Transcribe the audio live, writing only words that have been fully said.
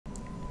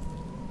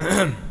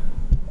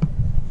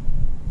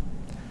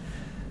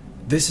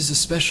This is a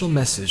special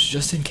message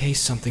just in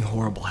case something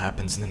horrible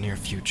happens in the near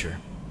future.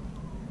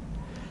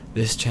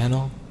 This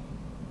channel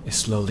is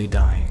slowly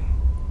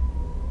dying.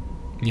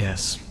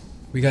 Yes,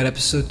 we got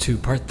episode 2,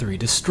 part 3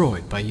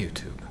 destroyed by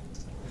YouTube.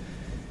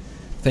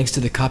 Thanks to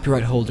the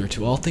copyright holder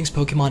to all things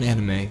Pokemon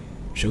anime,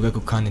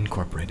 Shogakukhan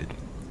Incorporated.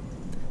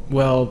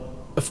 Well,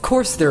 of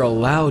course they're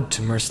allowed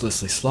to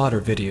mercilessly slaughter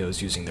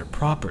videos using their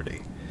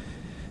property.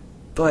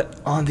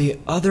 But on the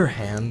other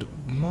hand,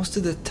 most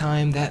of the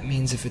time that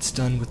means if it's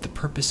done with the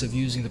purpose of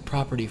using the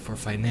property for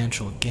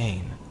financial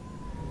gain.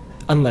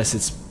 Unless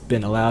it's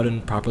been allowed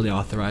and properly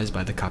authorized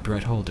by the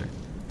copyright holder.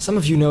 Some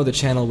of you know the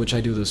channel which I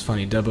do those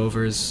funny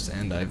dub-overs,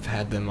 and I've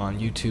had them on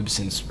YouTube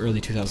since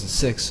early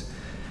 2006.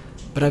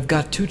 But I've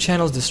got 2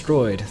 channels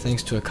destroyed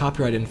thanks to a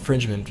copyright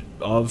infringement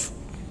of,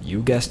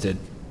 you guessed it,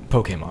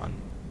 Pokemon.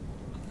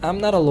 I'm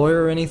not a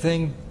lawyer or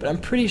anything, but I'm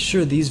pretty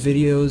sure these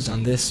videos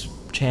on this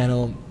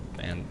channel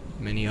and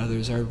many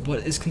others are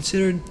what is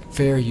considered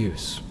fair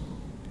use.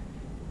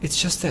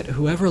 It's just that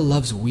whoever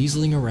loves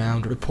weaseling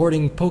around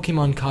reporting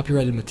Pokemon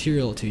copyrighted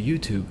material to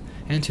YouTube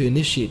and to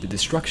initiate the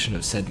destruction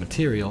of said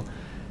material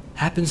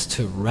happens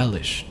to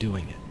relish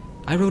doing it.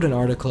 I wrote an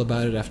article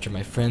about it after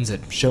my friends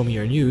at Show Me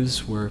Your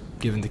News were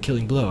given the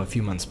killing blow a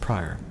few months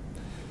prior.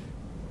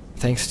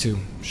 Thanks to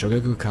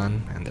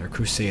Shogakukhan and their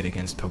crusade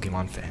against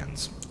Pokemon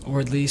fans. Or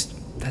at least,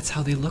 that's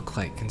how they look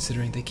like,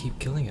 considering they keep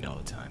killing it all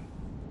the time.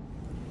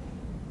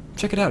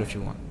 Check it out if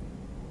you want.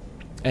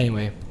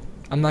 Anyway,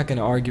 I'm not going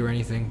to argue or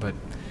anything, but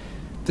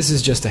this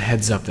is just a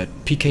heads up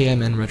that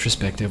PKM and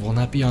Retrospective will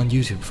not be on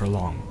YouTube for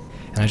long.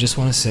 And I just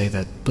want to say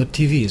that Blip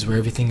TV is where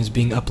everything is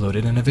being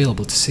uploaded and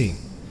available to see.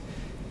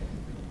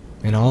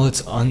 In all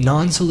its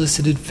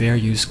non-solicited fair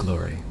use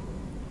glory.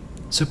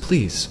 So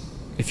please,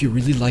 if you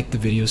really like the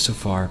videos so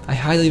far, I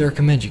highly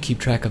recommend you keep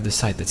track of the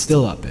site that's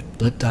still up at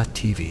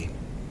blip.tv.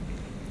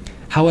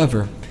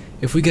 However,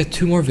 if we get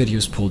 2 more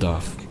videos pulled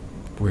off,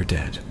 we're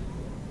dead.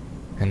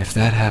 And if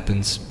that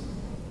happens,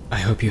 I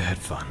hope you had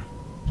fun.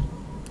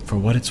 For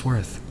what it's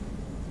worth.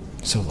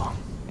 So long,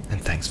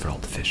 and thanks for all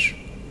the fish.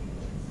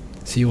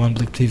 See you on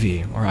Blip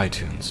TV or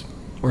iTunes,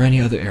 or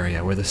any other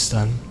area where the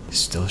sun is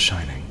still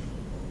shining.